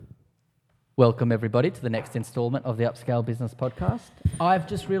Welcome, everybody, to the next instalment of the Upscale Business Podcast. I've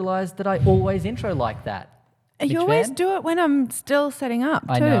just realised that I always intro like that. You always do it when I'm still setting up,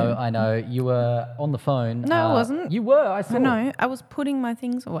 too. I know. You were on the phone. No, I wasn't. You were, I saw. I know. I was putting my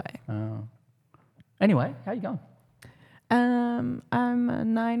things away. Oh. Anyway, how you going? I'm a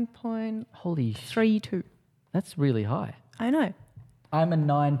 9.32. Holy shit. That's really high. I know. I'm a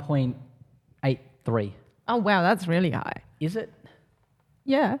 9.83. Oh, wow, that's really high. Is it?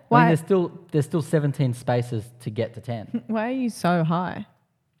 Yeah. I Why? mean, there's still 17 spaces to get to 10. Why are you so high?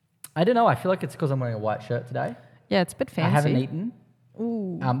 I don't know. I feel like it's because I'm wearing a white shirt today. Yeah, it's a bit fancy. I haven't eaten,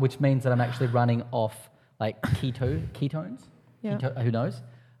 Ooh. which means that I'm actually running off like ketones. Yeah. Who knows?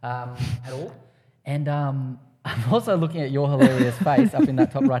 At all. And I'm also looking at your hilarious face up in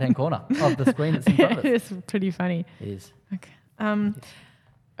that top right-hand corner of the screen that's in front of us. It's pretty funny. It is. Okay.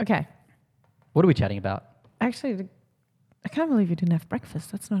 Okay. What are we chatting about? Actually, I can't believe you didn't have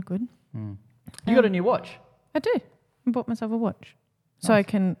breakfast. That's not good. You got a new watch. I do. I bought myself a watch. So I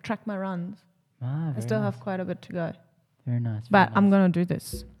can track my runs. Ah, I still have quite a bit to go. Very nice. But I'm going to do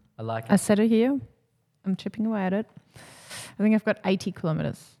this. I like it. I set it here. I'm chipping away at it. I think I've got 80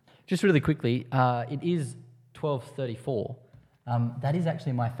 kilometres. Just really quickly, it is 12:34. That is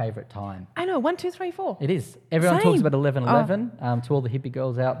actually my favourite time. I know, 1, 2, 3, 4. It is. Everyone Same. talks about 11:11. To all the hippie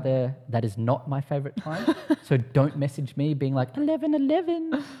girls out there, that is not my favourite time. So don't message me being like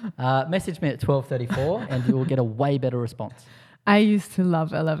 11:11. Message me at 12:34 and you will get a way better response. I used to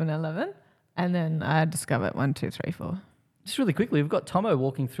love 11:11 and then I discovered 1, 2, 3, 4. Just really quickly, we've got Tomo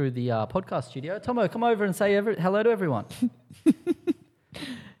walking through the podcast studio. Tomo, come over and say hello to everyone.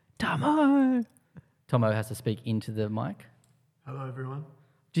 Tomo. Tomo has to speak into the mic. Hello, everyone.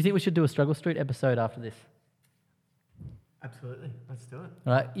 Do you think we should do a Struggle Street episode after this? Absolutely. Let's do it.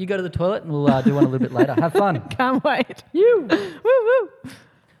 All right, you go to the toilet and we'll do one a little bit later. Have fun. Can't wait. You. Woo woo.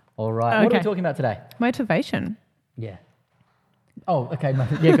 All right. What are we Okay. talking about today? Motivation. Yeah. Oh, okay.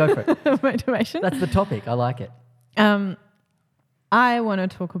 Yeah, go for it. Motivation. That's the topic. I like it. I want to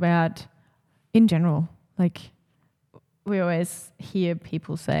talk about, in general, like we always hear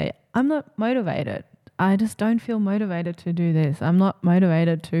people say, I'm not motivated. I just don't feel motivated to do this. I'm not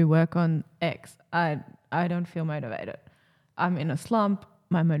motivated to work on X. I don't feel motivated. I'm in a slump.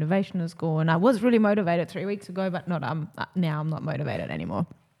 My motivation is gone. I was really motivated 3 weeks ago, but now I'm not motivated anymore.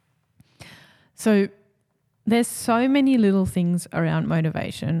 So there's so many little things around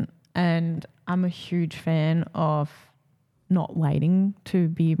motivation, and I'm a huge fan of not waiting to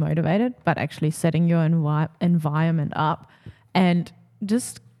be motivated, but actually setting your environment up and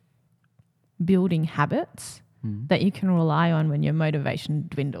just building habits that you can rely on when your motivation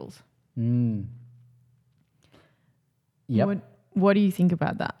dwindles. Yep. What do you think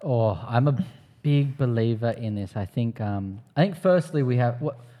about that? Oh, I'm a big believer in this. I think firstly we have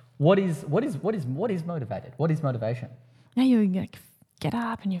what is motivated? What is motivation? Now you like get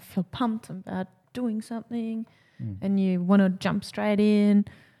up and you feel pumped about doing something and you want to jump straight in.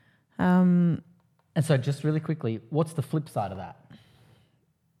 And so just really quickly, what's the flip side of that?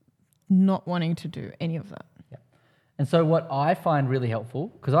 Not wanting to do any of that. Yeah. And so what I find really helpful,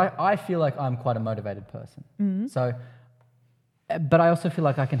 because I feel like I'm quite a motivated person. So, but I also feel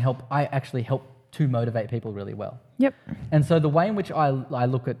like I actually help to motivate people really well. Yep. And so the way in which I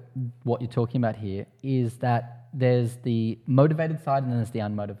look at what you're talking about here is that there's the motivated side and then there's the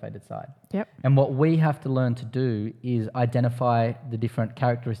unmotivated side. Yep. And what we have to learn to do is identify the different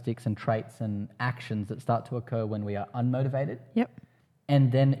characteristics and traits and actions that start to occur when we are unmotivated. Yep. And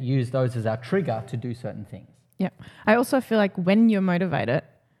then use those as our trigger to do certain things. Yep. I also feel like when you're motivated,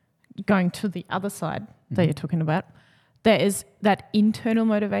 going to the other side that you're talking about, there is that internal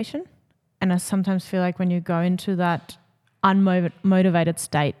motivation. And I sometimes feel like when you go into that unmotivated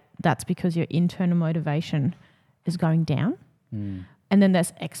state, that's because your internal motivation is going down. And then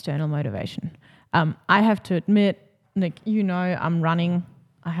there's external motivation. I have to admit, like, I'm running.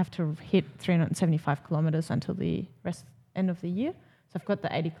 I have to hit 375 kilometers until the end of the year. So I've got the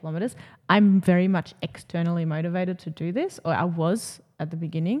 80 kilometers. I'm very much externally motivated to do this, or I was at the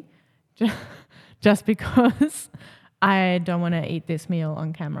beginning, just because I don't want to eat this meal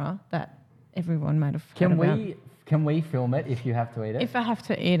on camera that everyone might have heard about. Can we film it if you have to eat it? If I have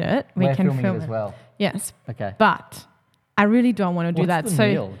to eat it, we We're can filming film it as well. Yes. Okay. But I really don't want to do that. What's the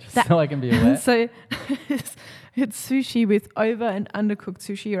meal? Just so I can be aware. So it's sushi with over and undercooked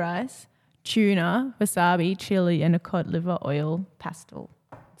sushi rice, tuna, wasabi, chili, and a cod liver oil pastel.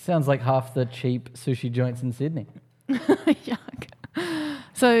 Sounds like half the cheap sushi joints in Sydney. Yuck.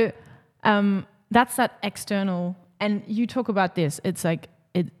 So that's that external. And you talk about this. It's like,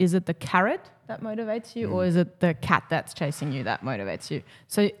 is it the carrot that motivates you, or is it the cat that's chasing you that motivates you?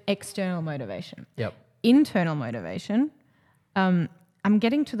 So external motivation. Yep. Internal motivation. I'm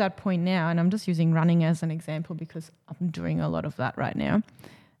getting to that point now, and I'm just using running as an example because I'm doing a lot of that right now.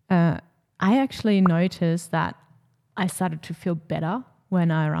 I actually noticed that I started to feel better when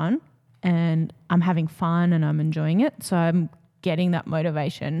I run, and I'm having fun and I'm enjoying it. So I'm getting that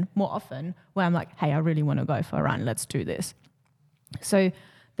motivation more often where I'm like, hey, I really want to go for a run. Let's do this. So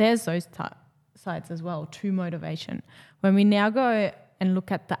there's those sides as well to motivation. When we now go and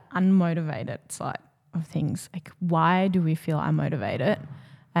look at the unmotivated side of things, like why do we feel unmotivated?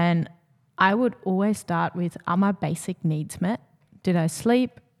 And I would always start with, are my basic needs met? Did I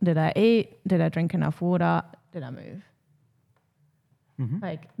sleep? Did I eat? Did I drink enough water? Did I move?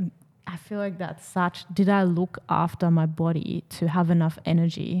 Like, I feel like that's such, did I look after my body to have enough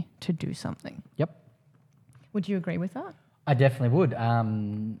energy to do something? Yep. Would you agree with that? I definitely would. A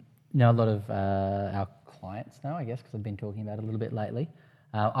lot of our clients now, I guess, because I've been talking about it a little bit lately.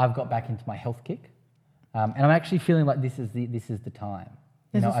 I've got back into my health kick, and I'm actually feeling like this is the time.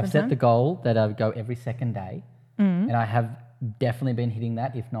 I've set the goal that I would go every second day, and I have definitely been hitting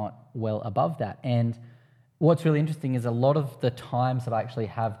that, if not well above that. And what's really interesting is a lot of the times that I actually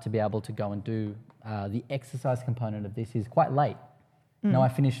have to be able to go and do the exercise component of this is quite late. I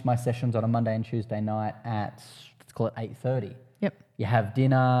finish my sessions on a Monday and Tuesday night at, let's call it 8:30. Yep. You have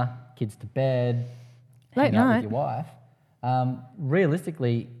dinner, kids to bed, hang out with your wife.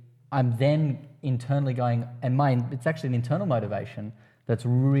 Realistically, I'm then internally going, and it's actually an internal motivation that's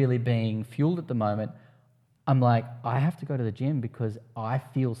really being fueled at the moment. I'm like, I have to go to the gym because I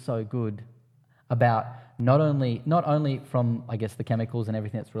feel so good about not only from, I guess, the chemicals and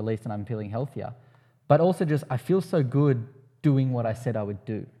everything that's released and I'm feeling healthier, but also just I feel so good doing what I said I would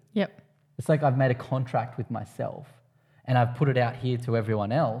do. Yep. It's like I've made a contract with myself and I've put it out here to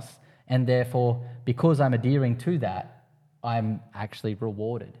everyone else, and therefore, because I'm adhering to that, I'm actually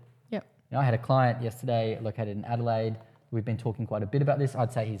rewarded. Yep. I had a client yesterday located in Adelaide. We've been talking quite a bit about this.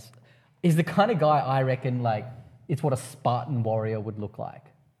 I'd say he's the kind of guy I reckon, like, it's what a Spartan warrior would look like.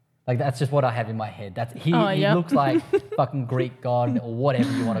 Like, that's just what I have in my head. He looks like fucking Greek god or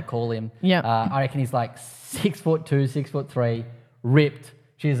whatever you want to call him. Yep. I reckon he's like 6'2", 6'3", ripped,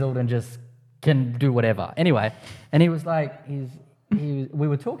 chiseled, and just can do whatever. Anyway, and he was like, we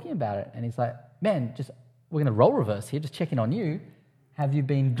were talking about it, and he's like, man, we're going to role reverse here, just checking on you. Have you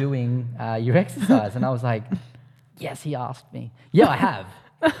been doing your exercise? And I was like, yes, he asked me. Yeah, I have.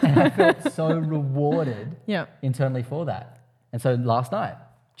 And I felt so rewarded internally for that. And so last night,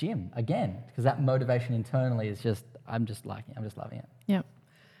 gym again, because that motivation internally is just, I'm just loving it. Yeah.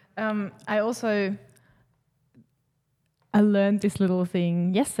 I learned this little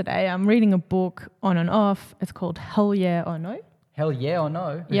thing yesterday. I'm reading a book on and off. It's called Hell Yeah or No. Hell Yeah or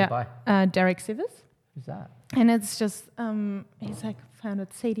No? Who's it by? Derek Sivers. Who's that? And it's just, he's like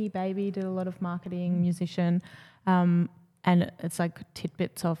founded CD Baby, did a lot of marketing, musician. And it's like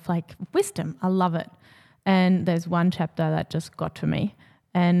tidbits of like wisdom. I love it. And there's one chapter that just got to me,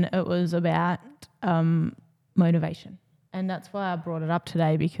 and it was about motivation. And that's why I brought it up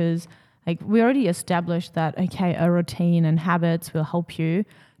today, because like we already established that, okay, a routine and habits will help you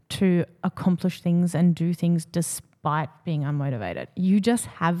to accomplish things and do things despite being unmotivated. You just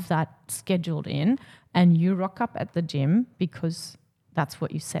have that scheduled in and you rock up at the gym because that's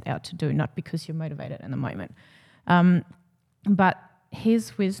what you set out to do, not because you're motivated in the moment. But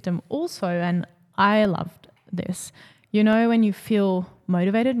his wisdom also, and I loved this, when you feel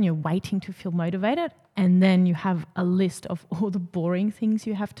motivated and you're waiting to feel motivated, and then you have a list of all the boring things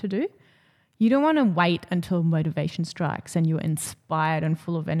you have to do. You don't want to wait until motivation strikes and you're inspired and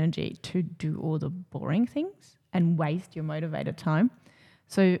full of energy to do all the boring things and waste your motivated time.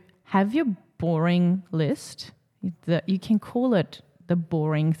 So have your boring list, you can call it the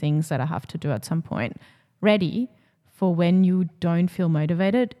boring things that I have to do at some point, ready for when you don't feel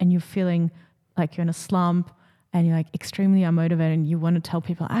motivated and you're feeling like you're in a slump and you're like extremely unmotivated and you want to tell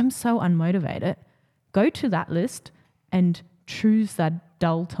people, I'm so unmotivated. Go to that list and choose that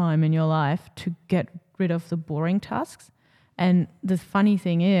dull time in your life to get rid of the boring tasks. And the funny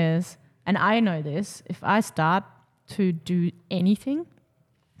thing is, and I know this, if I start to do anything,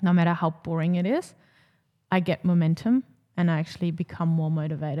 no matter how boring it is, I get momentum and I actually become more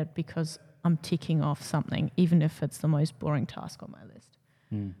motivated because I'm ticking off something, even if it's the most boring task on my list.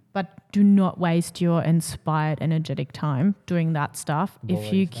 But do not waste your inspired, energetic time doing that stuff. Boring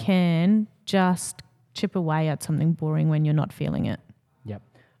if you stuff. Can, just chip away at something boring when you're not feeling it. Yep.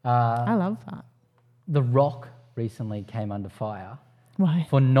 I love that. The Rock recently came under fire Why?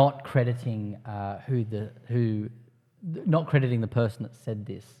 for not crediting not crediting the person that said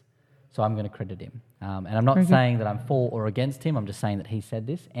this. So I'm going to credit him. And I'm not Very good. saying that I'm for or against him. I'm just saying that he said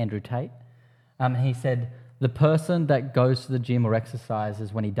this, Andrew Tate. He said, the person that goes to the gym or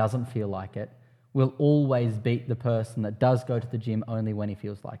exercises when he doesn't feel like it will always beat the person that does go to the gym only when he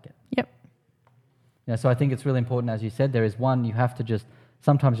feels like it. Yep. So I think it's really important, as you said, there is one, you have to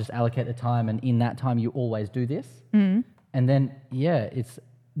sometimes just allocate the time, and in that time you always do this. Mm. And then, it's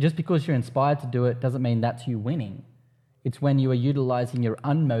just because you're inspired to do it doesn't mean that's you winning. It's when you are utilizing your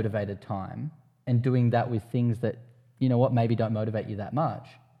unmotivated time and doing that with things that, maybe don't motivate you that much,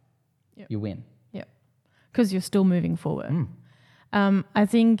 you win. Yep. Because you're still moving forward. I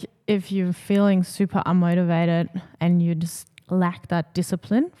think if you're feeling super unmotivated and you just lack that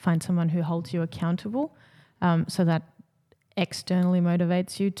discipline, find someone who holds you accountable, so that externally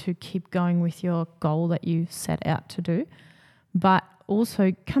motivates you to keep going with your goal that you set out to do. But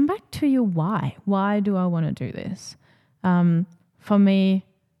also come back to your why. Why do I want to do this? For me,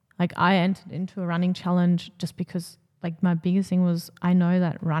 like I entered into a running challenge just because like my biggest thing was I know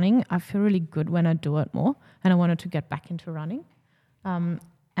that running, I feel really good when I do it more, and I wanted to get back into running.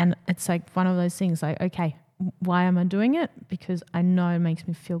 And it's like one of those things like, okay, why am I doing it? Because I know it makes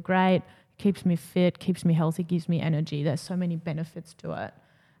me feel great, keeps me fit, keeps me healthy, gives me energy. There's so many benefits to it.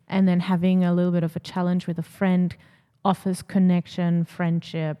 And then having a little bit of a challenge with a friend offers connection,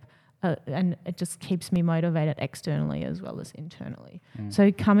 friendship, and it just keeps me motivated externally as well as internally.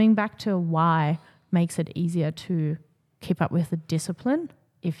 So coming back to why makes it easier to keep up with the discipline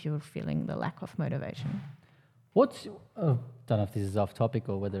if you're feeling the lack of motivation. Don't know if this is off topic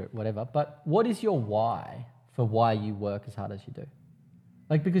or whatever, but what is your why for why you work as hard as you do?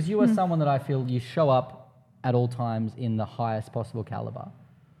 Like, because you are someone that I feel you show up at all times in the highest possible caliber.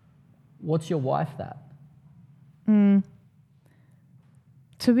 What's your why for that?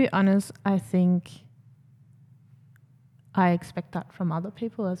 To be honest, I think I expect that from other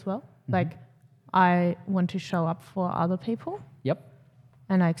people as well. Like, I want to show up for other people. Yep.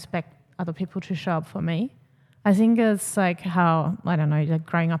 And I expect other people to show up for me. I think it's like how, I don't know, like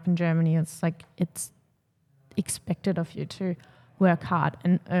growing up in Germany, it's like it's expected of you to work hard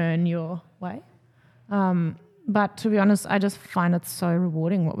and earn your way. But to be honest, I just find it so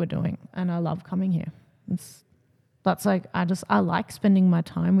rewarding what we're doing, and I love coming here. I like spending my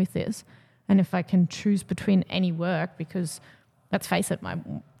time with this. And if I can choose between any work, because let's face it, I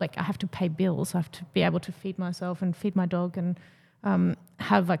have to pay bills, I have to be able to feed myself and feed my dog and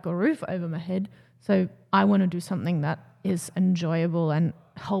have like a roof over my head. So I want to do something that is enjoyable and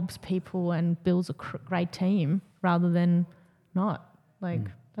helps people and builds a great team rather than not.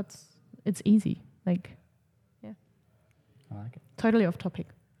 It's easy. I like it. Totally off topic.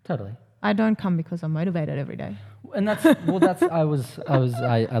 Totally. I don't come because I'm motivated every day. And I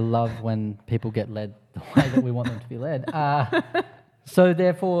love when people get led the way that we want them to be led. So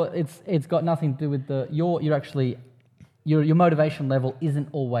therefore, it's got nothing to do with your motivation level isn't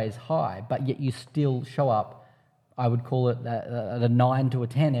always high, but yet you still show up. I would call it at a 9 to a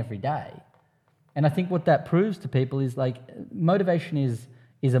 10 every day. And I think what that proves to people is like motivation is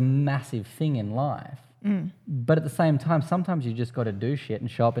a massive thing in life. But at the same time, sometimes you just got to do shit and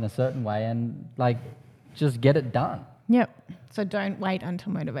show up in a certain way and like just get it done. Yep. So don't wait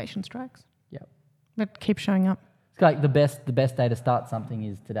until motivation strikes. Yep. But keep showing up. It's like the best day to start something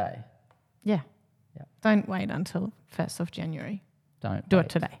is today. Yeah. Yep. Don't wait until 1st of January. Don't Do wait. it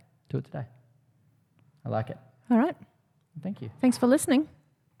today. Do it today. I like it. All right. Thank you. Thanks for listening.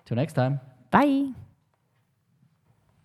 Till next time. Bye.